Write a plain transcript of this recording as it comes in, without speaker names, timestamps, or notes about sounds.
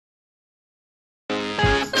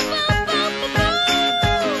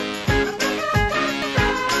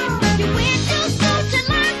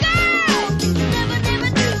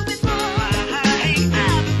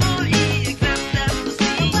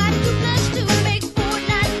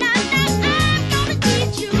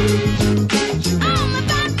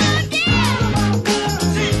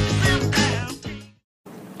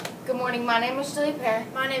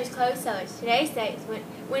today? My name is Chloe Sellers. Today's date is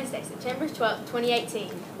Wednesday, September 12th,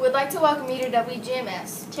 2018. We'd like to welcome you to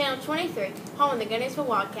WGMS, Channel 23, home of the Gunnersville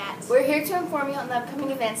Wildcats. We're here to inform you on the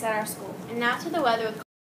upcoming events at our school. And now to the weather.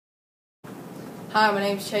 Hi, my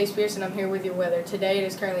name is Chase Pierce and I'm here with your weather. Today it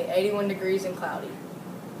is currently 81 degrees and cloudy.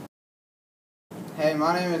 Hey,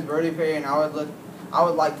 my name is Brody Perry and I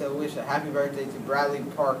would like to wish a happy birthday to Bradley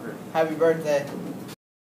Parker. Happy birthday.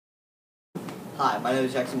 Hi, my name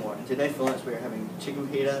is Jackson Moore, and today for lunch we are having chicken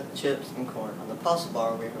pita, chips, and corn. On the pasta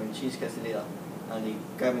bar we are having cheese quesadilla. On the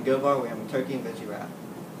grab-and-go bar we are having turkey and veggie wrap.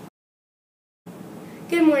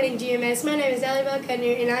 Good morning, GMS. My name is Alibel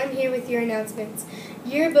Cudner, and I'm here with your announcements.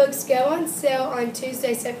 Yearbooks go on sale on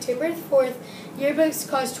Tuesday, September 4th. Yearbooks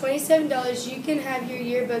cost $27. You can have your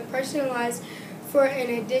yearbook personalized for an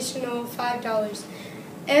additional $5.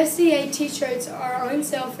 FCA t-shirts are on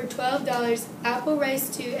sale for $12. Apple Race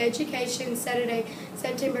to Education Saturday,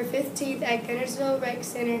 September 15th at Gunnersville Rec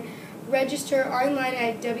Center. Register online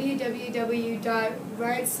at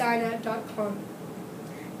www.ridesignup.com.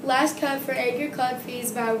 Last cut for Edgar Club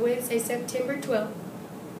fees by Wednesday, September 12th.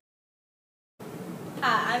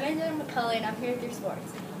 Hi, I'm Angela McCulley and I'm here with your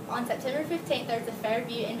sports. On September 15th, there's a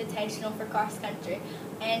Fairview Invitational for cross country,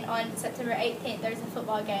 and on September 18th, there's a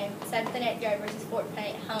football game, 7th and 8th grade versus Fort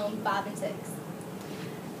Payne, home 5 and 6.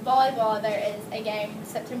 Volleyball, there is a game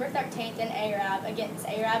September 13th in Arab against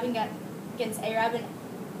Arab and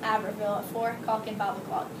Aberville at 4 o'clock and 5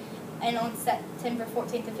 o'clock. And on September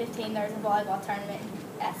 14th and 15th, there's a volleyball tournament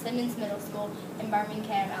at Simmons Middle School in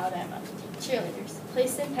Birmingham, Alabama. Cheerleaders,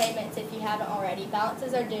 please send payments if you haven't already.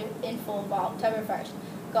 Balances are due in full by October 1st.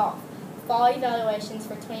 Golf. Fall evaluations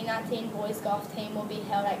for 2019 boys golf team will be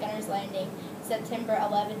held at Gunners Landing September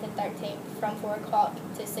 11th and 13th from 4 o'clock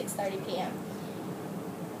to 6:30 p.m.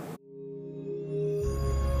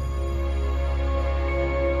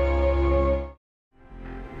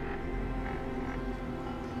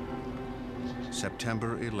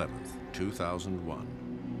 September 11th, 2001.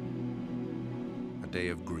 A day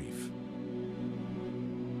of grief.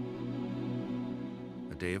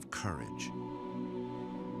 A day of courage.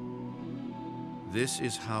 This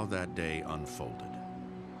is how that day unfolded.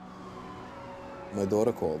 My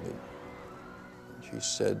daughter called me. She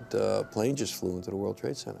said, a plane just flew into the World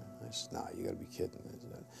Trade Center. I said, nah, you gotta be kidding.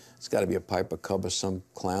 It's gotta be a Piper Cub or some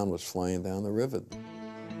clown was flying down the river.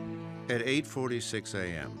 At 8:46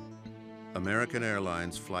 a.m., American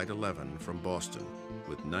Airlines Flight 11 from Boston,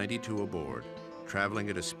 with 92 aboard, traveling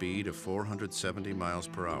at a speed of 470 miles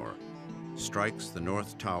per hour, strikes the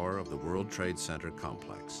North Tower of the World Trade Center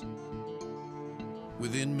complex.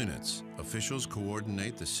 Within minutes, officials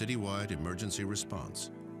coordinate the citywide emergency response.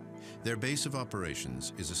 Their base of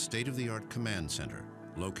operations is a state-of-the-art command center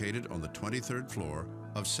located on the 23rd floor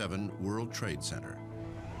of 7 World Trade Center.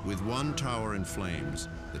 With one tower in flames,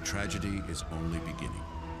 the tragedy is only beginning.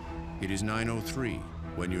 It is 9:03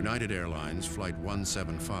 when United Airlines Flight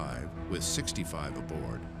 175, with 65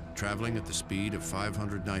 aboard, traveling at the speed of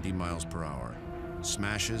 590 miles per hour,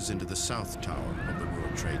 smashes into the South Tower of the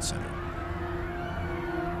World Trade Center.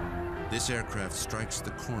 This aircraft strikes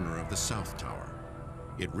the corner of the South Tower.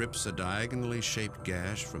 It rips a diagonally shaped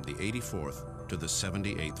gash from the 84th to the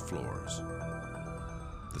 78th floors.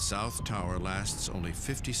 The South Tower lasts only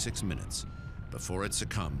 56 minutes before it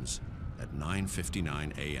succumbs at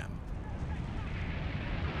 9:59 a.m.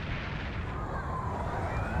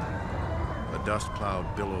 The dust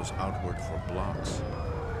cloud billows outward for blocks.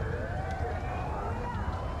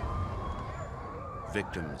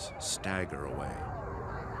 Victims stagger away.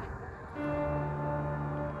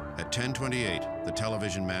 At 10:28, the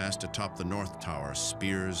television mast atop the North Tower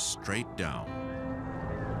spears straight down.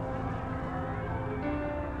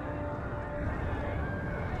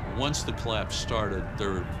 Once the collapse started,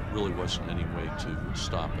 there really wasn't any way to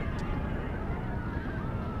stop it.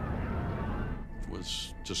 It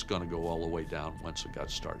was just going to go all the way down once it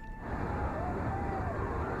got started.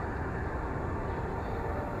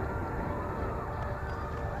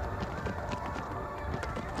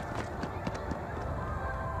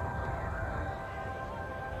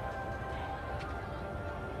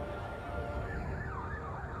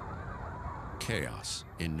 Chaos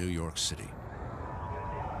in New York City.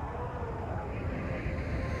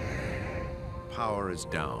 Power is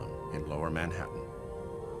down in Lower Manhattan.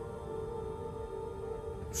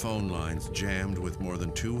 Phone lines jammed with more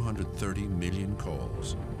than 230 million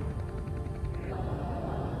calls.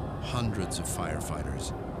 Hundreds of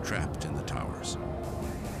firefighters trapped in the towers.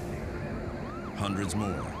 Hundreds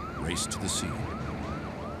more race to the scene.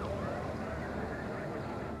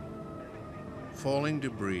 Falling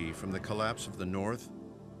debris from the collapse of the North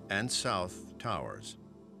and South Towers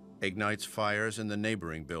ignites fires in the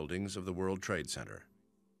neighboring buildings of the World Trade Center.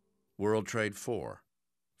 World Trade 4,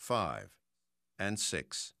 5, and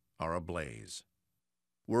 6 are ablaze.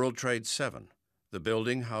 World Trade 7, the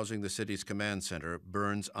building housing the city's command center,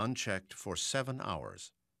 burns unchecked for 7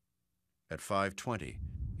 hours. At 5:20,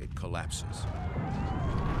 it collapses.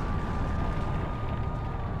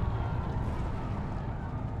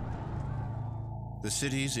 The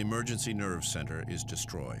city's emergency nerve center is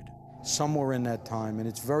destroyed. Somewhere in that time, and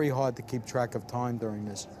it's very hard to keep track of time during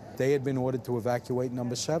this, they had been ordered to evacuate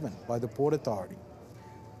number 7 by the Port Authority.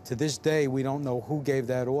 To this day, we don't know who gave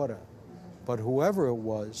that order, but whoever it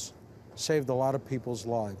was saved a lot of people's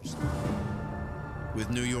lives. With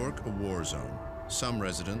New York a war zone, some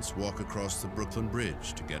residents walk across the Brooklyn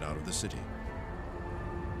Bridge to get out of the city.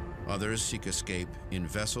 Others seek escape in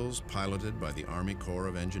vessels piloted by the Army Corps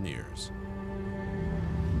of Engineers.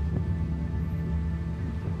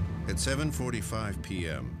 At 7:45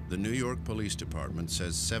 p.m., the New York Police Department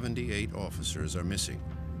says 78 officers are missing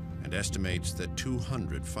and estimates that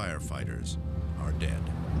 200 firefighters are dead.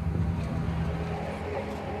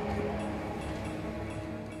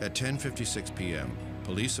 At 10:56 p.m.,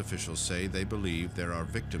 police officials say they believe there are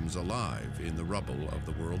victims alive in the rubble of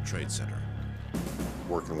the World Trade Center.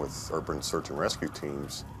 Working with urban search and rescue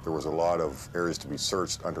teams, there was a lot of areas to be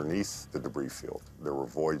searched underneath the debris field. There were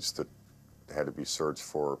voids that had to be searched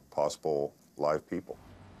for possible live people.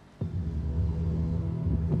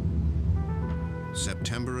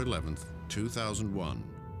 September 11th, 2001,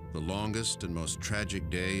 the longest and most tragic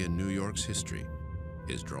day in New York's history,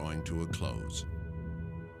 is drawing to a close.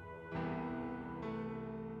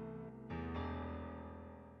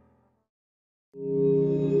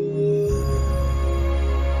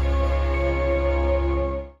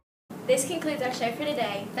 This concludes our show for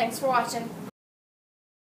today. Thanks for watching.